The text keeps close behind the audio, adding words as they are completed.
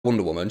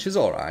Wonder Woman, she's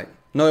alright.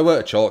 No, it weren't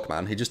a chalk,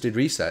 man. He just did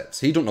resets.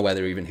 He don't know where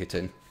they're even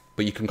hitting.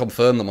 But you can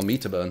confirm them on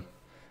meter burn.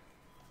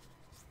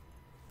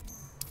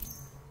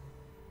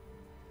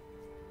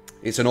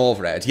 It's an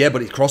overhead. Yeah,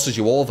 but it crosses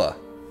you over.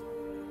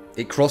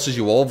 It crosses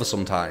you over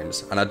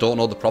sometimes. And I don't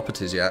know the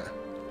properties yet.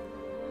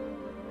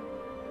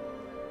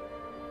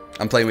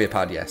 I'm playing with a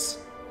pad, yes.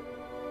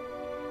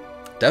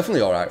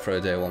 Definitely alright for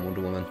a day one Wonder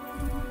Woman.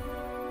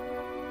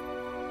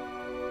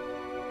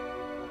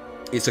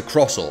 It's a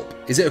cross-up.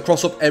 Is it a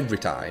cross-up every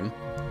time?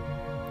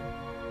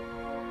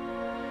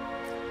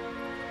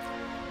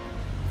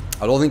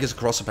 I don't think it's a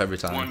cross-up every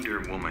time. Wonder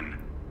Woman.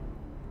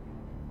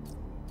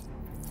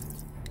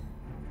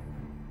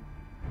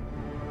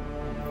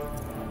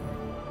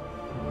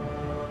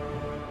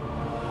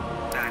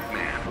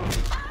 Batman.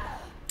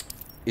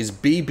 Is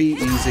BB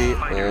easy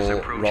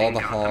or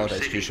rather hard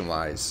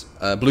execution-wise?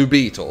 Blue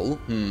Beetle?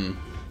 Ain't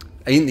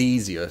the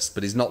easiest,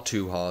 but he's not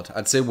too hard.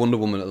 I'd say Wonder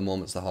Woman at the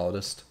moment's the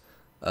hardest.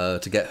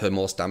 To get her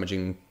most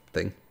damaging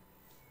thing.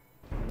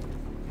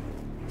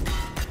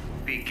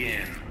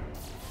 Begin.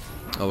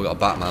 Oh, we got a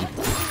Batman.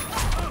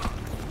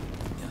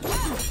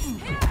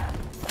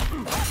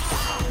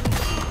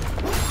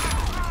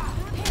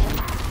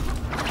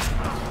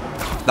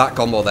 That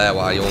combo there,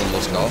 what I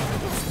almost got.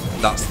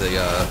 That's the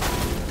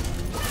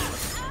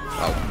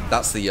oh,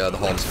 that's the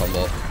hardest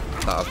combo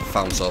that I've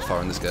found so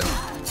far in this game.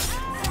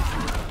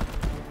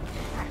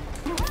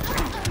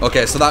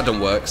 Okay, so that don't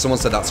work. Someone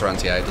said that's her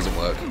anti-air. It doesn't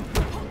work.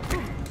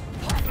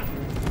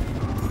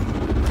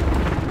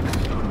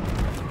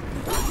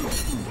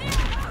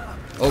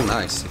 Oh,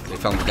 nice. He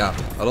found the gap.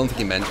 I don't think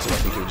he meant to. I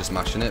think he was just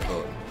mashing it,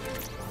 but...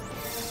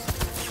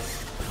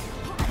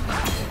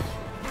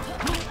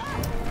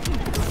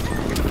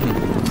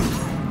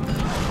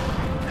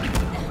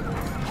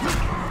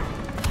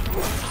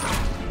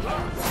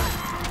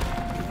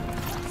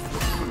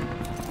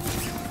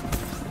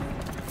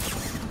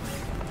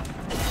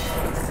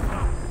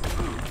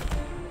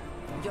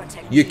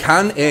 You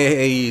can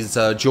AA's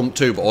jump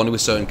too, but only with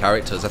certain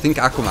characters. I think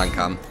Aquaman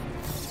can.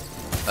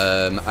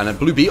 And a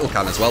Blue Beetle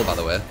can as well, by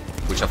the way,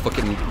 which I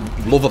fucking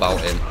love about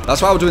him.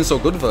 That's why we're doing so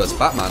good versus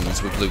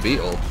Batman's with Blue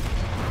Beetle.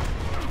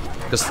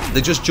 Because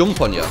they just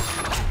jump on you.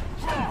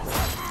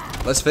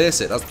 Let's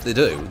face it, that's what they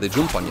do. They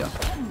jump on you.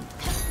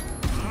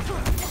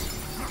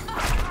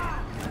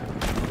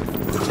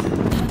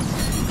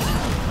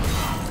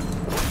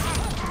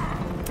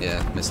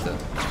 Yeah, missed it.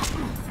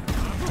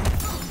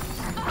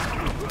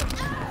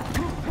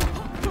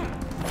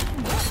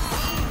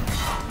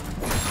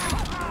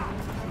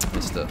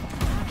 Missed it.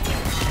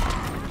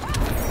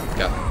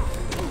 Yeah.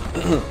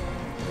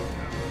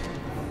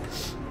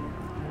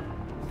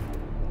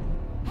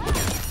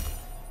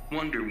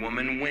 Wonder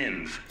Woman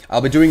wins.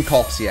 I'll be doing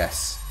coughs,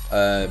 yes.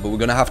 But we're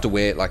going to have to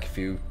wait like a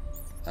few...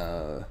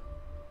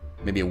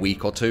 maybe a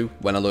week or two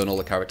when I learn all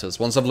the characters.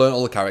 Once I've learned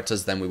all the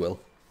characters, then we will.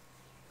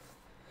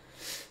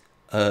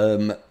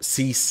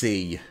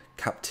 CC.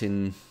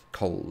 Captain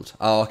Cold.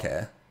 Oh,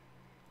 okay.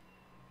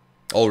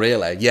 Oh,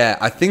 really? Yeah,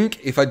 I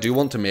think if I do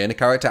want to main a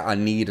character, I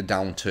need a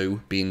down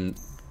 2 being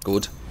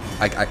good.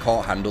 I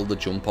can't handle the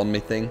jump on me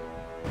thing.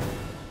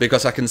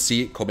 Because I can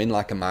see it coming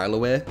like a mile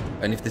away.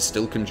 And if they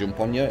still can jump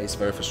on you, it's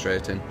very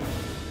frustrating.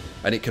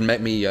 And it can make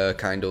me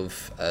kind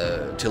of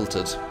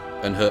tilted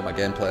and hurt my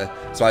gameplay.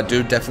 So I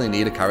do definitely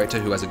need a character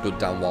who has a good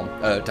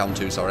down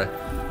 2, sorry.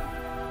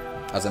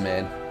 As a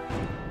main.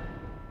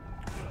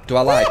 Do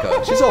I like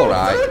her? She's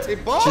alright.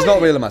 She's not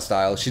really my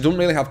style. She doesn't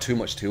really have too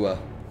much to her.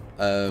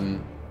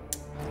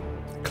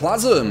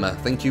 Klasm,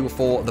 thank you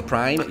for the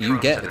prime. You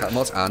get the cat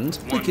mods and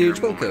thank you.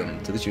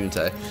 Welcome to the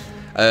Junte.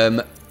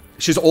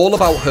 She's all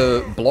about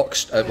her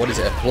blocks. What is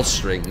it? Her plus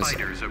strings.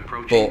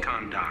 But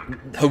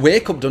her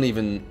wake up don't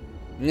even.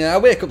 Yeah, her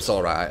wake up's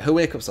alright. Her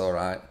wake up's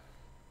alright.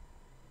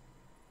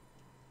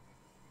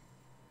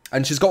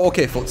 And she's got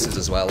okay footsies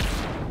as well.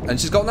 And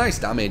she's got nice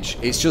damage.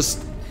 It's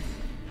just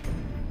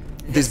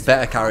there's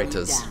better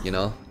characters, you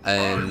know.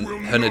 And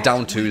her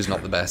down 2 is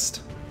not the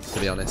best, to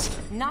be honest.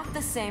 Not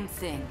the same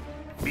thing.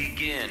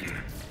 Begin.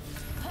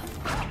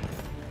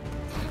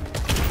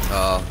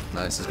 Oh,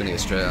 nice. He's gonna get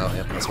straight out.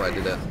 Yep, that's why I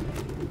did it.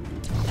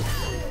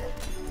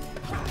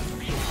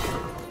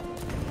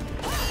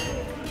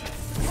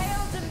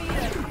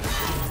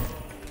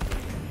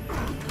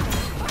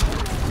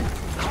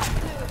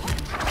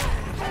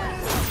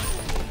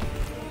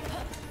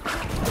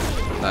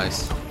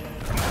 Nice.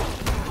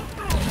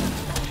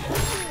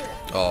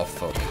 Oh,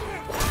 fuck.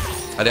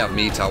 I didn't have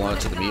meter. I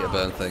wanted to the meter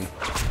burn thing.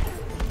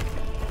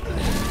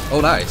 Oh,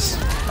 nice.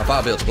 I thought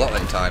I'd be able to block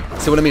that in time.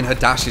 See what I mean? Her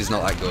dash is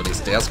not that good.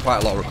 It has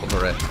quite a lot of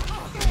recovery.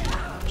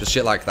 Just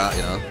shit like that,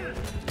 you know?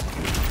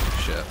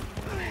 Shit.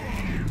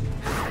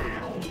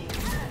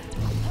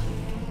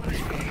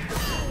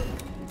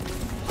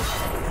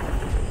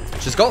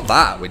 She's got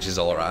that, which is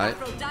alright.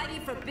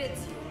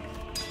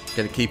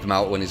 Gonna keep him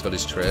out when he's got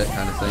his trait,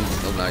 kind of thing.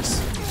 Oh, nice.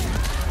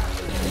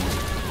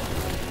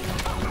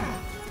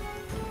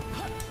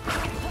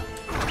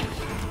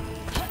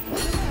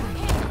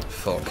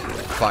 Fuck.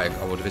 I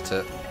would have hit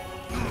it.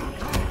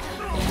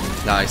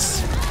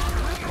 Nice.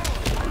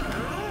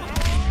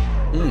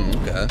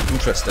 Okay,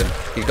 interesting.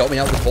 He got me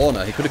out the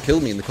corner. He could have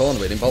killed me in the corner,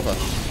 but he didn't bother.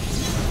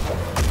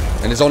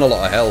 And he's on a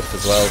lot of health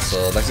as well,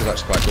 so this is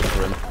actually quite good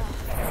for him.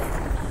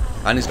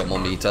 And he's got more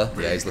meter.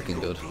 Yeah, he's looking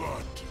good.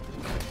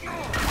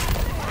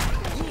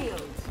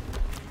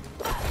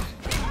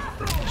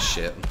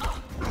 Shit.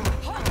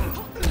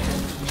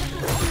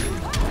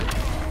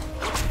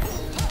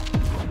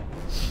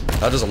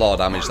 That does a lot of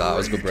damage, that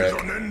was a good break.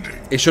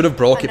 He should have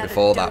broke it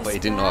before that, but he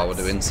didn't know what we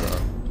were doing, so...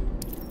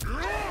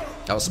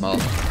 That was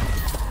smart.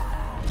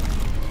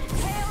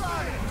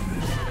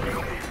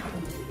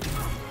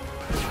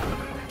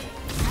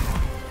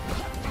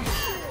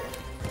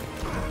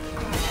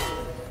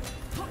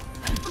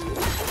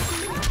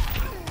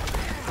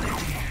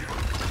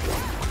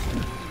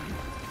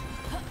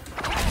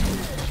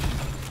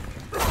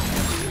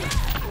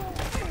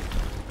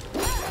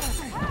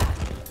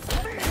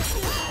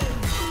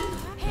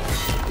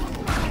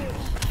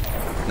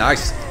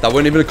 Nice. That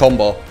weren't even a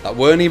combo. That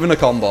weren't even a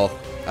combo.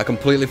 I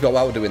completely forgot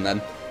what we were doing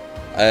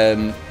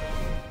then.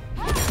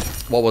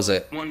 What was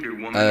it? Wonder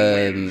Woman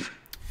wins.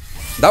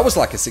 That was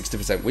like a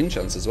 60% win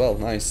chance as well.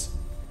 Nice.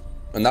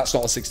 And that's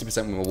not a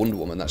 60% win with Wonder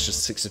Woman. That's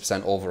just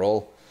 60%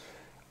 overall.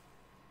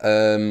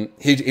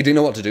 He didn't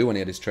know what to do when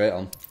he had his trait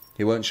on.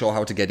 He weren't sure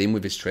how to get in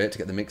with his trait to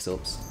get the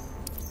mix-ups.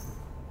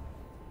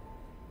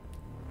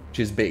 Which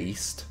is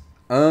Beast.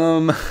 I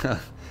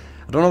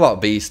don't know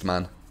about Beast,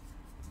 man.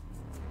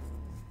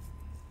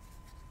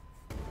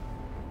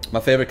 My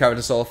favourite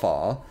character so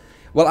far?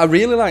 Well, I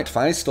really liked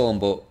Firestorm,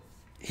 but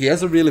he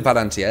has a really bad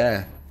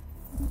anti-air.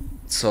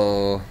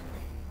 So,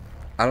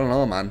 I don't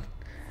know, man.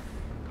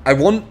 I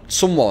want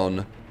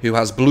someone who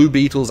has Blue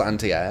Beetle's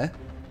anti-air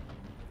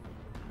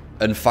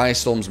and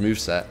Firestorm's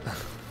moveset.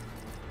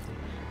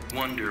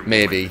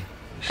 Maybe.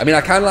 I mean,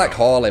 I kind of like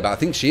Harley, but I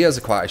think she has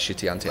quite a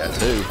shitty anti-air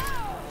too.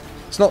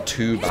 It's not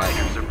too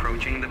bad.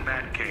 Approaching the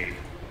Batcave.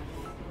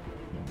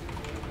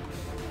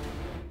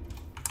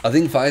 I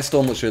think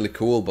Firestorm looks really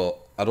cool, but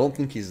I don't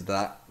think he's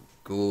that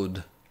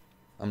good.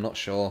 I'm not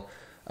sure.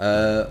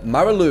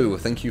 Marilu,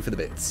 thank you for the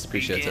bits.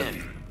 Appreciate it.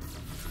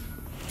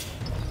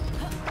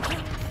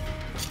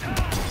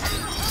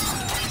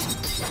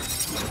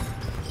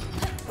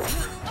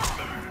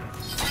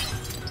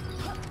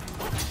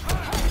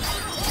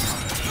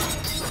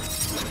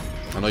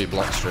 I know you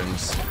block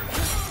strings.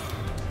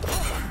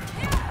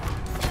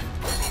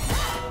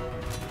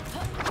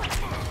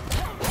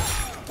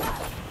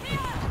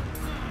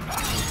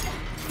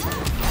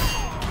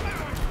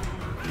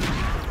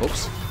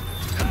 Oops.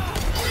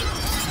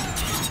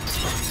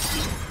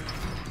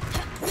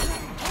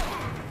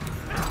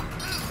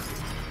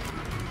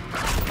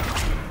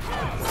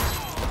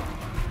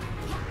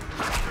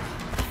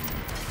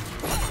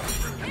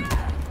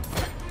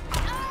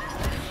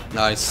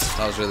 Nice.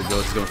 That was really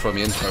good. He's going to throw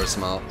me in. Very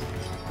smart.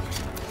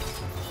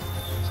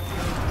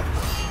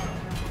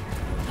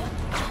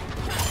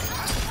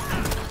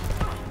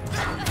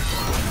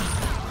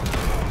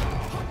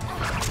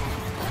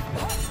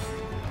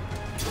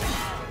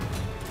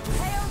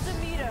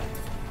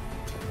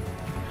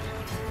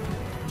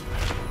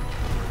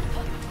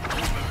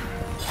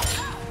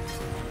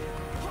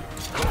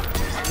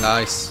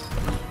 Nice.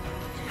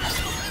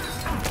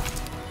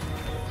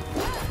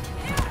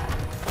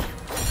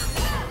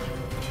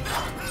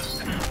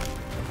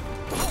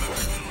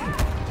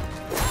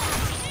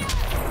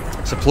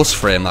 It's a plus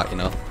frame, that, you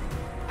know.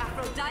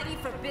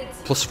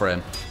 Plus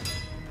frame.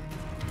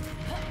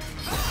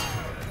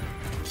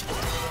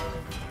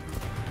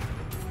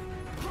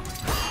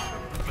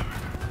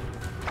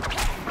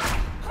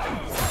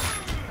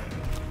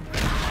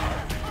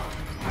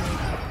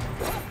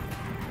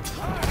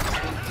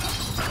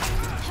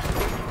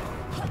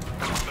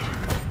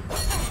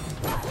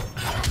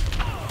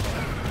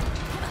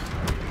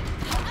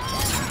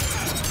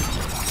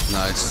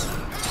 Nice.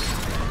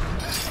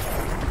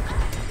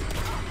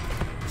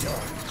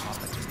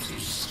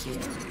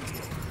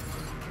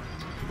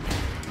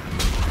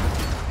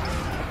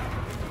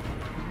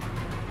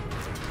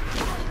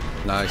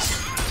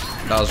 Nice.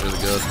 That was really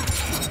good.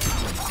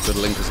 Good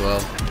link as well.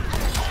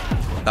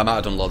 That might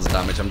have done loads of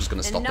damage. I'm just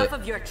going to stop it. Enough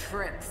of your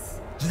tricks.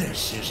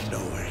 This is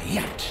nowhere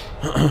yet.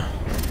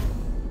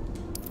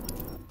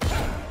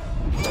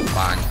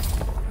 Bang.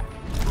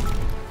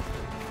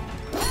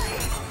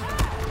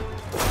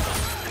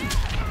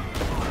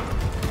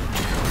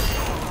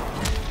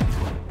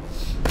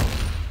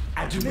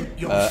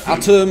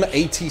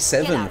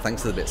 Atom87,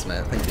 thanks for the bits,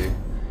 mate. Thank you.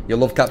 You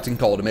love Captain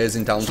Cold,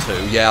 amazing down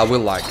 2. Yeah, I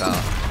will like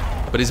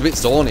that. But he's a bit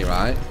zony,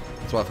 right?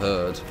 That's what I've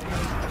heard.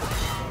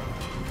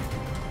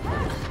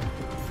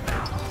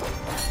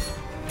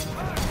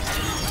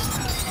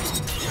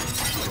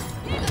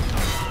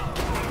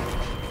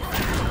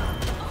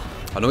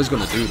 I know he's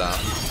going to do that.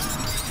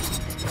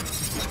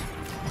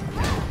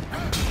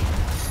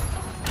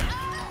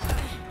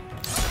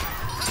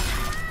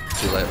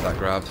 Too late for that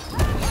grab.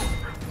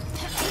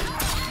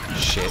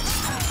 Shit.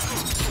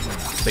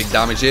 Big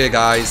damage here,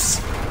 guys.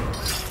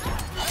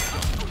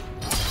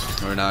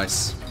 Very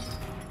nice.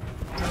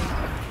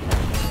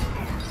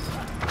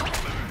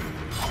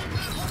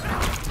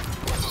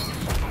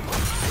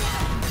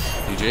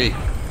 GG.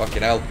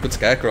 Fucking hell. Good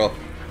Scarecrow.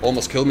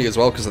 Almost killed me as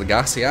well because of the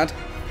gas he had.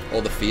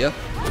 Or the fear.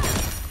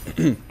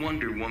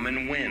 Wonder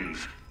Woman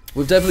wins.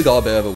 We've definitely got a bit of a